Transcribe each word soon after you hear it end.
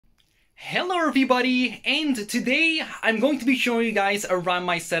Hello everybody, and today I'm going to be showing you guys around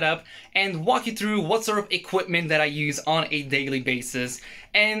my setup and walk you through what sort of equipment that I use on a daily basis.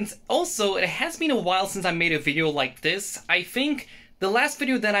 And also, it has been a while since I made a video like this. I think the last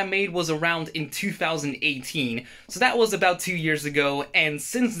video that I made was around in 2018, so that was about 2 years ago, and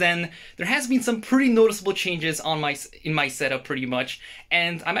since then, there has been some pretty noticeable changes in my setup pretty much,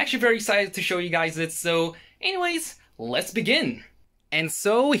 and I'm actually very excited to show you guys it, so anyways, let's begin! And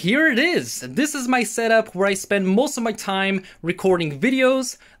so here it is. This is my setup where I spend most of my time recording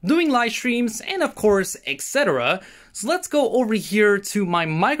videos, doing live streams, and of course, etc. So let's go over here to my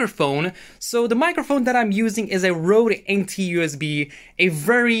microphone. So the microphone that I'm using is a Rode NT-USB, a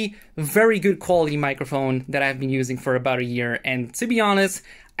very, very good quality microphone that I've been using for about a year. And to be honest,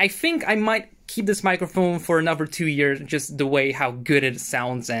 I think I might keep this microphone for another 2 years, just the way how good it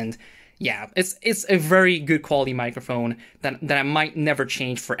sounds. And yeah, it's a very good quality microphone that I might never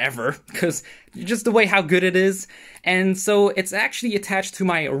change forever, because just the way how good it is. And so it's actually attached to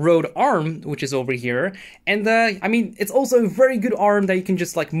my Rode arm, which is over here. And I mean, it's also a very good arm that you can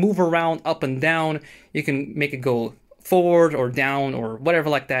just like move around up and down. You can make it go forward or down or whatever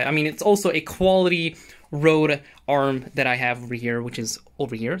like that. I mean, it's also a quality Rode arm that I have over here, which is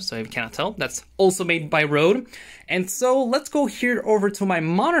over here, so if you cannot tell, that's also made by Rode. And so let's go here over to my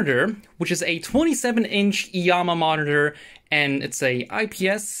monitor, which is a 27-inch Yamaha monitor, and it's a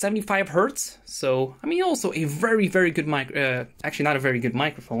IPS 75 Hertz. So I mean, also a very, very good actually not a very good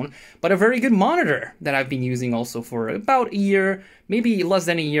microphone, but a very good monitor that I've been using also for about a year, maybe less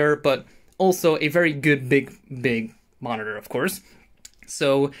than a year, but also a very good big monitor, of course.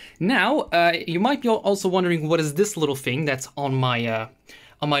 So now, you might be also wondering, what is this little thing that's on my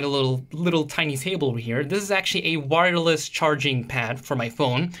little tiny table over here? This is actually a wireless charging pad for my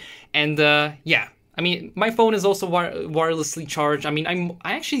phone, and yeah, I mean, my phone is also wirelessly charged. I mean,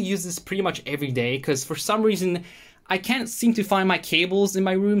 I actually use this pretty much every day, because for some reason, I can't seem to find my cables in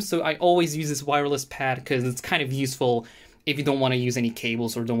my room, so I always use this wireless pad, because it's kind of useful if you don't want to use any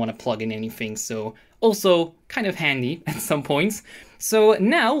cables or don't want to plug in anything, so also kind of handy at some points. So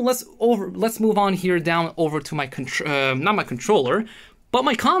now let's move on here down over to my not my controller, but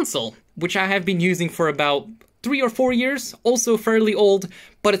my console, which I have been using for about 3 or 4 years, also fairly old,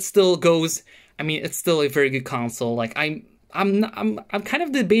 but it still goes. I mean, it's still a very good console. Like I'm kind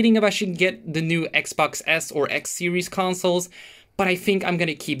of debating if I should get the new Xbox S or X series consoles, but I think I'm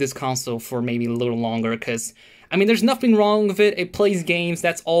gonna keep this console for maybe a little longer, because I mean, there's nothing wrong with it. It plays games.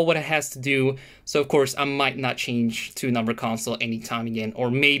 That's all what it has to do. So, of course, I might not change to another console anytime again.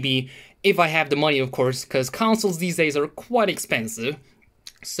 Or maybe if I have the money, of course, because consoles these days are quite expensive.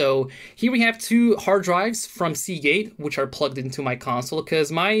 So, here we have 2 hard drives from Seagate, which are plugged into my console,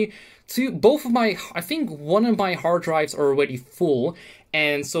 because I think one of my hard drives are already full.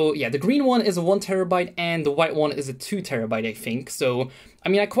 And so, yeah, the green one is a 1 terabyte and the white one is a 2 terabyte, I think. So, I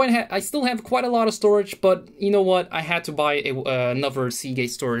mean, I still have quite a lot of storage, but you know what? I had to buy another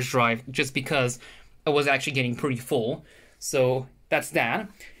Seagate storage drive just because it was actually getting pretty full. So that's that.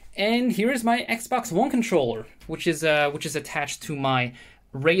 And here is my Xbox One controller, which is attached to my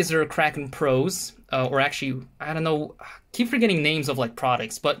Razer Kraken Pros, or actually, I don't know, I keep forgetting names of like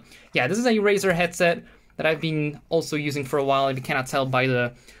products, but yeah, this is a Razer headset that I've been also using for a while. If you cannot tell by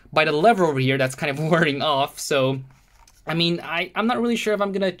the lever over here, that's kind of wearing off. So I mean, I'm not really sure if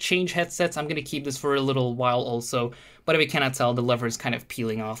I'm gonna change headsets. I'm gonna keep this for a little while also, but if you cannot tell, the lever is kind of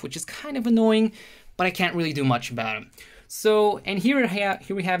peeling off, which is kind of annoying, but I can't really do much about it. So, and here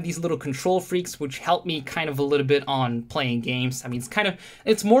we have these little control freaks, which help me kind of a little bit on playing games. I mean,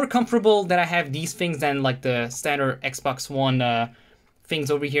 it's more comfortable that I have these things than like the standard Xbox One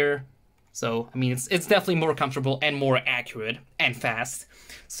things over here. So, I mean, it's definitely more comfortable and more accurate and fast.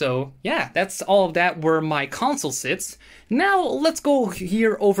 So, yeah, that's all of that where my console sits. Now, let's go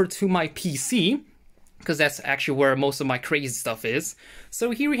here over to my PC, because that's actually where most of my crazy stuff is.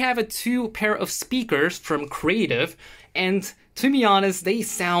 So here we have 2 pair of speakers from Creative, and to be honest, they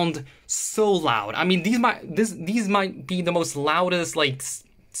sound so loud. I mean, these might be the most loudest, like,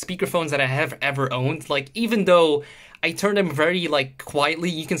 speakerphones that I have ever owned. Like, even though I turn them very, like, quietly,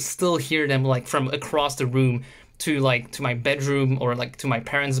 you can still hear them, like, from across the room to my bedroom or, like, to my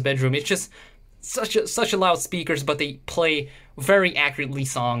parents' bedroom. It's just such a loud speakers, but they play very accurately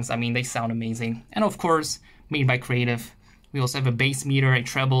songs. I mean, they sound amazing. And, of course, made by Creative. We also have a bass meter, a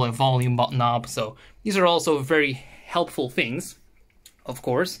treble, a volume knob, so these are also very helpful things, of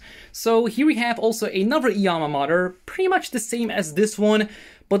course. So here we have also another Yamaha monitor, pretty much the same as this one,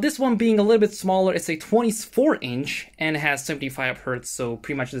 but this one being a little bit smaller. It's a 24-inch and it has 75 Hertz, so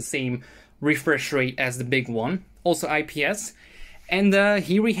pretty much the same refresh rate as the big one. Also IPS. And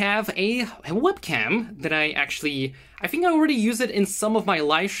here we have a webcam that I think I already used it in some of my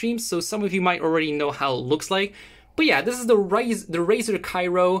live streams, so some of you might already know how it looks like. But yeah, this is the Razer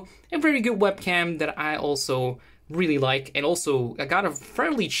Cairo, a very good webcam that I also really like, and also I got it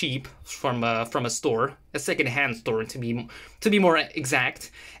fairly cheap from a store, a second-hand store to be more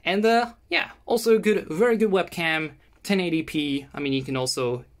exact. And yeah, also a very good webcam, 1080p. I mean, you can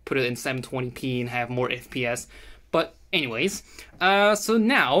also put it in 720p and have more FPS. But anyways, so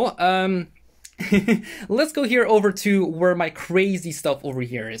now let's go here over to where my crazy stuff over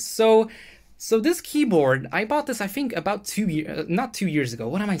here is. So this keyboard, I bought this, I think, about not 2 years ago.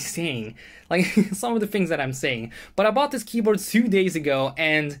 What am I saying? Like, some of the things that I'm saying. But I bought this keyboard 2 days ago,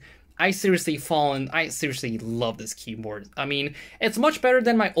 and I seriously love this keyboard. I mean, it's much better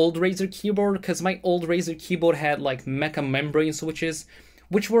than my old Razer keyboard, because my old Razer keyboard had, like, mecha membrane switches,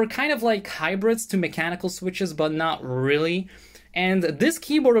 which were kind of like hybrids to mechanical switches, but not really. And this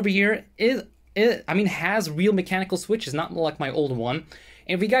keyboard over here has real mechanical switches, not like my old one.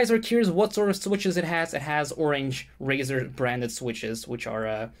 And if you guys are curious what sort of switches it has Orange Razer branded switches, which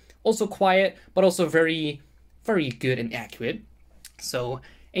are also quiet, but also very, very good and accurate. So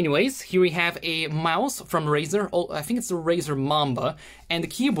anyways, here we have a mouse from Razer. Oh, I think it's the Razer Mamba. And the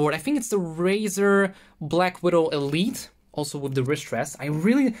keyboard, I think it's the Razer Black Widow Elite, also with the wrist rest.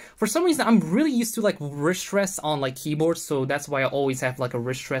 For some reason, I'm really used to like wrist rests on like keyboards, so that's why I always have like a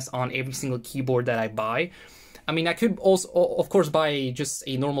wrist rest on every single keyboard that I buy. I mean, I could also, of course, buy just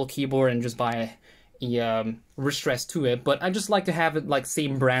a normal keyboard and just buy a wrist rest to it, but I just like to have it like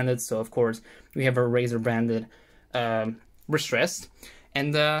same branded, so of course we have a Razer branded wrist rest.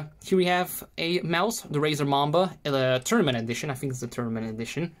 And here we have a mouse, the Razer Mamba, the tournament edition. I think it's the tournament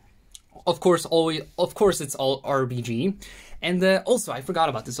edition. Of course, it's all RGB. And also, I forgot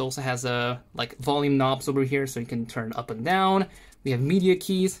about this. It also has like volume knobs over here, so you can turn up and down. We have media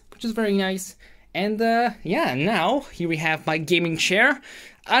keys, which is very nice. And yeah, now here we have my gaming chair.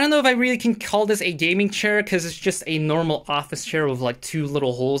 I don't know if I really can call this a gaming chair, because it's just a normal office chair with like 2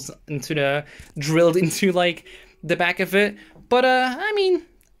 little holes drilled into like the back of it. But I mean,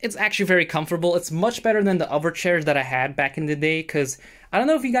 it's actually very comfortable. It's much better than the other chairs that I had back in the day, because I don't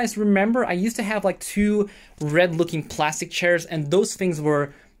know if you guys remember, I used to have like 2 red-looking plastic chairs, and those things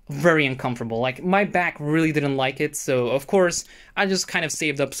were very uncomfortable. Like, my back really didn't like it, so of course I just kind of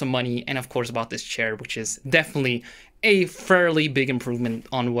saved up some money and of course bought this chair, which is definitely a fairly big improvement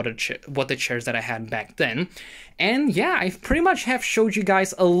on what the chairs that I had back then. And yeah, I pretty much have showed you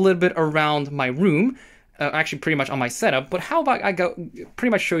guys a little bit around my room, actually pretty much on my setup, but how about I go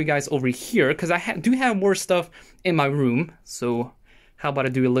pretty much show you guys over here, because I do have more stuff in my room. So how about I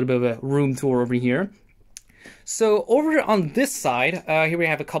do a little bit of a room tour over here. So over on this side, here we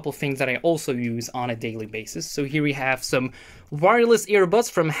have a couple things that I also use on a daily basis. So here we have some wireless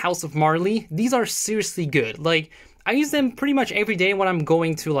earbuds from House of Marley. These are seriously good. Like, I use them pretty much every day when I'm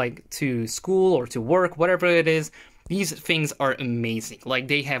going to school or to work, whatever it is. These things are amazing. Like,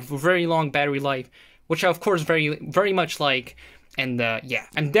 they have very long battery life, which I of course very much like. And yeah,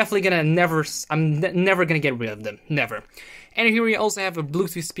 I'm definitely gonna never gonna get rid of them, never. And here we also have a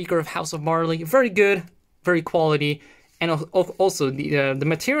Bluetooth speaker of House of Marley, very good, very quality, and also the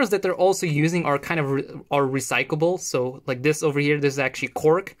materials that they're also using are kind of are recyclable. So like this over here, this is actually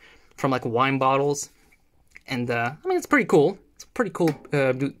cork from like wine bottles, and I mean, it's pretty cool. It's a pretty cool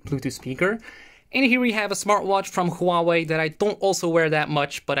Bluetooth speaker. And here we have a smartwatch from Huawei that I don't also wear that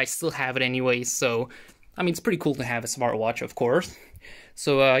much, but I still have it anyway. So I mean, it's pretty cool to have a smartwatch, of course.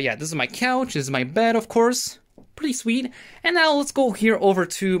 So yeah, this is my couch, this is my bed, of course. Pretty sweet. And now let's go here over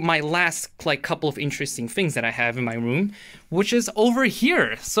to my last like couple of interesting things that I have in my room, which is over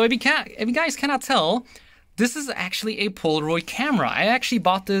here. So if you guys cannot tell, this is actually a Polaroid camera. I actually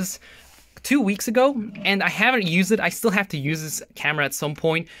bought this 2 weeks ago, and I haven't used it. I still have to use this camera at some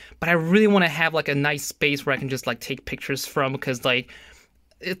point, but I really want to have like a nice space where I can just like take pictures from, because like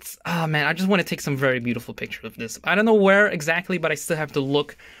it's, oh man, I just want to take some very beautiful pictures of this. I don't know where exactly, but I still have to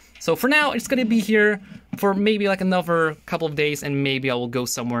look. So for now, it's gonna be here for maybe like another couple of days, and maybe I will go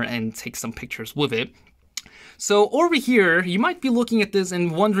somewhere and take some pictures with it. So over here, you might be looking at this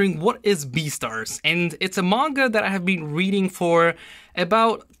and wondering, what is Beastars? And it's a manga that I have been reading for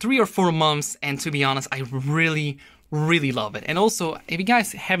about 3 or 4 months, and to be honest, I really love it. And also, if you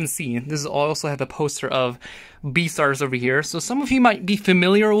guys haven't seen, this is also have a poster of Beastars over here. So some of you might be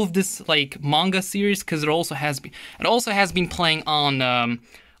familiar with this like manga series, because it also has been playing on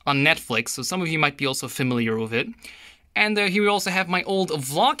Netflix. So some of you might be also familiar with it. And here we also have my old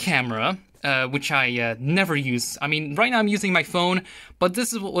vlog camera. which I never use. I mean, right now I'm using my phone, but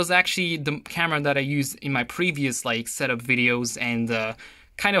this was actually the camera that I used in my previous like setup videos and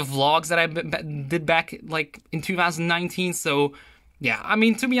kind of vlogs that I did back like in 2019. So yeah, I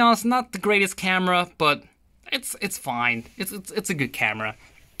mean, to be honest, not the greatest camera, but it's fine. It's a good camera.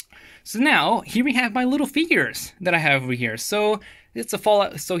 So now here we have my little figures that I have over here. So it's a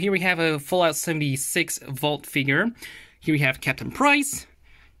Fallout. So here we have a Fallout 76 vault figure. Here we have Captain Price.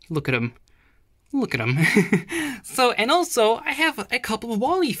 Look at him. Look at him. So, and also I have a couple of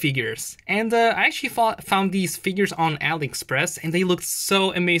Wally figures, and I actually found these figures on AliExpress, and they look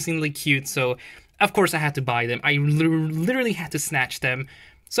so amazingly cute. So of course I had to buy them. I literally had to snatch them.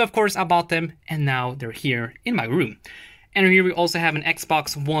 So of course I bought them, and now they're here in my room. And here we also have an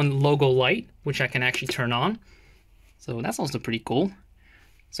Xbox One logo light, which I can actually turn on. So that's also pretty cool.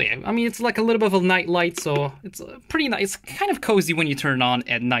 So yeah, I mean, it's like a little bit of a night light, so it's pretty nice. It's kind of cozy when you turn it on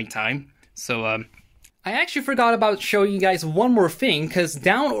at nighttime. So I actually forgot about showing you guys one more thing, because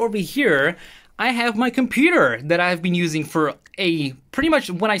down over here, I have my computer that I've been using for pretty much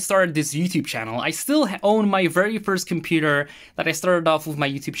when I started this YouTube channel. I still own my very first computer that I started off with my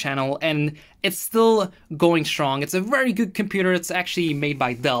YouTube channel, and it's still going strong. It's a very good computer. It's actually made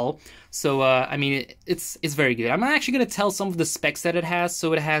by Dell. So, I mean, it's very good. I'm actually going to tell some of the specs that it has.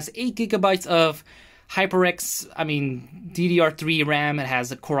 So it has 8 gigabytes of HyperX, DDR3 RAM. It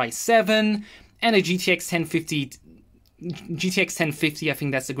has a Core i7 and a GTX 1050, I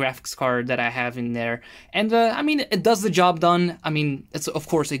think that's the graphics card that I have in there. And, I mean, it does the job done. I mean, it's, of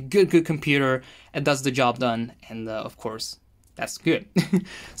course, a good computer. It does the job done. And, of course, that's good.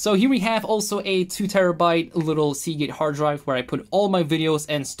 So here we have also a 2 terabyte little Seagate hard drive where I put all my videos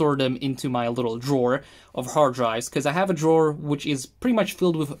and store them into my little drawer of hard drives, because I have a drawer which is pretty much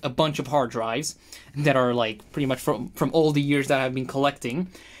filled with a bunch of hard drives that are like pretty much from all the years that I've been collecting.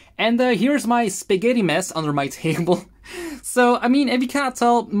 And here's my spaghetti mess under my table. So, I mean, if you cannot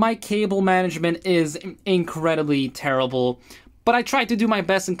tell, my cable management is incredibly terrible. But I tried to do my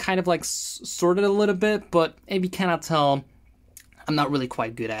best and kind of like sort it a little bit, but if you cannot tell, I'm not really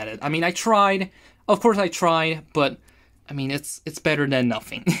quite good at it. I mean, I tried. Of course I tried, but I mean, it's better than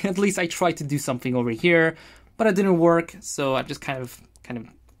nothing. At least I tried to do something over here, but it didn't work. So I just kind of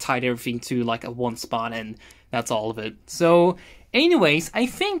tied everything to like a one spot, and that's all of it. So anyways, I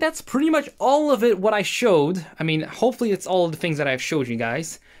think that's pretty much all of it what I showed. I mean, hopefully it's all of the things that I've showed you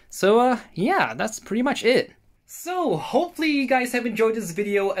guys. So yeah, that's pretty much it. So hopefully you guys have enjoyed this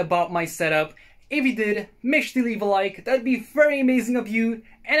video about my setup. If you did, make sure to leave a like. That'd be very amazing of you.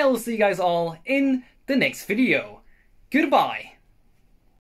 And I will see you guys all in the next video. Goodbye.